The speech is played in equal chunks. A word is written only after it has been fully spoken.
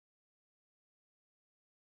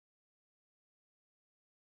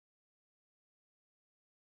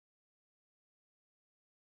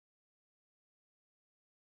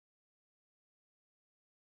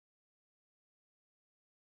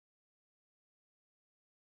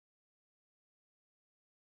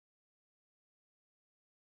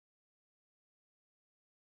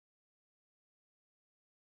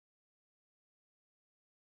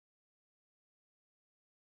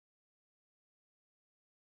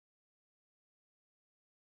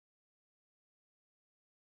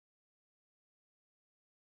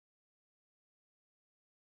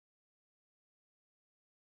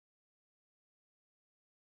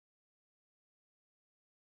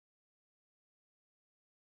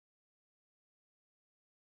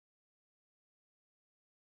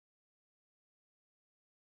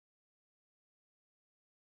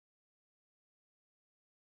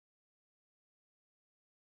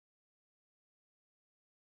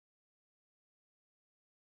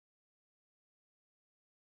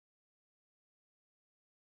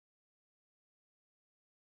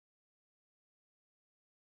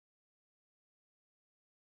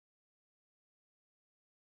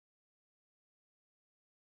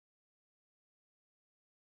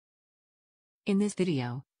In this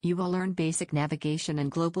video, you will learn basic navigation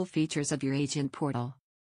and global features of your agent portal.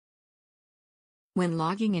 When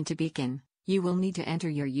logging into Beacon, you will need to enter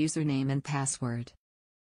your username and password.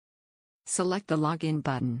 Select the Login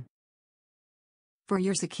button. For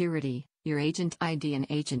your security, your agent ID and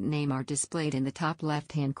agent name are displayed in the top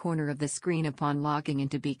left-hand corner of the screen upon logging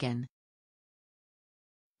into Beacon.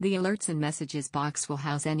 The Alerts and Messages box will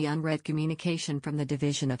house any unread communication from the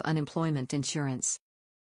Division of Unemployment Insurance.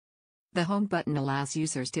 The Home button allows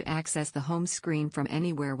users to access the home screen from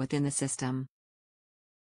anywhere within the system.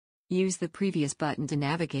 Use the previous button to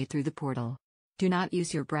navigate through the portal. Do not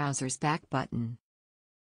use your browser's back button.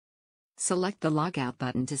 Select the Logout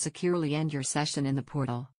button to securely end your session in the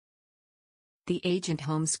portal. The agent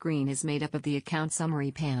home screen is made up of the Account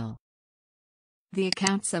Summary panel. The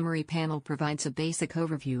Account Summary panel provides a basic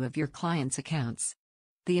overview of your client's accounts.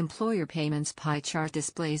 The Employer Payments pie chart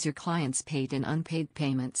displays your client's paid and unpaid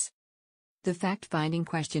payments. The Fact-Finding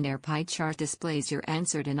Questionnaire pie chart displays your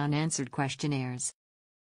answered and unanswered questionnaires.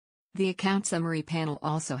 The Account Summary panel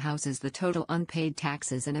also houses the total unpaid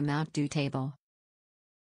taxes and amount due table.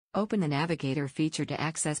 Open the Navigator feature to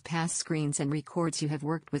access past screens and records you have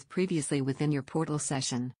worked with previously within your portal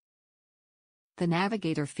session. The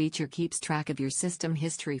Navigator feature keeps track of your system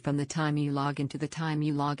history from the time you log in to the time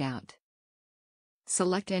you log out.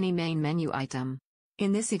 Select any main menu item.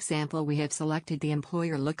 In this example, we have selected the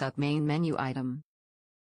Employer Lookup main menu item.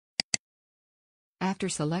 After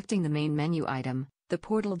selecting the main menu item, the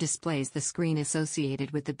portal displays the screen associated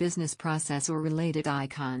with the business process or related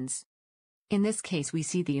icons. In this case, we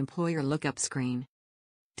see the Employer Lookup screen.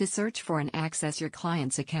 To search for and access your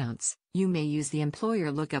client's accounts, you may use the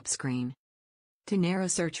Employer Lookup screen. To narrow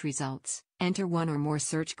search results, enter one or more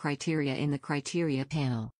search criteria in the Criteria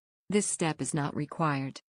panel. This step is not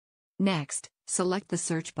required. Next, select the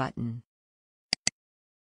Search button.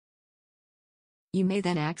 You may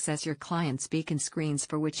then access your client's Beacon screens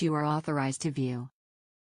for which you are authorized to view.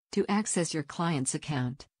 To access your client's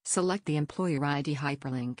account, select the Employer ID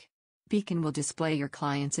hyperlink. Beacon will display your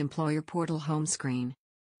client's employer portal home screen.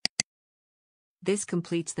 This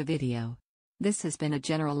completes the video. This has been a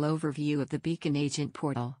general overview of the Beacon Agent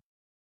Portal.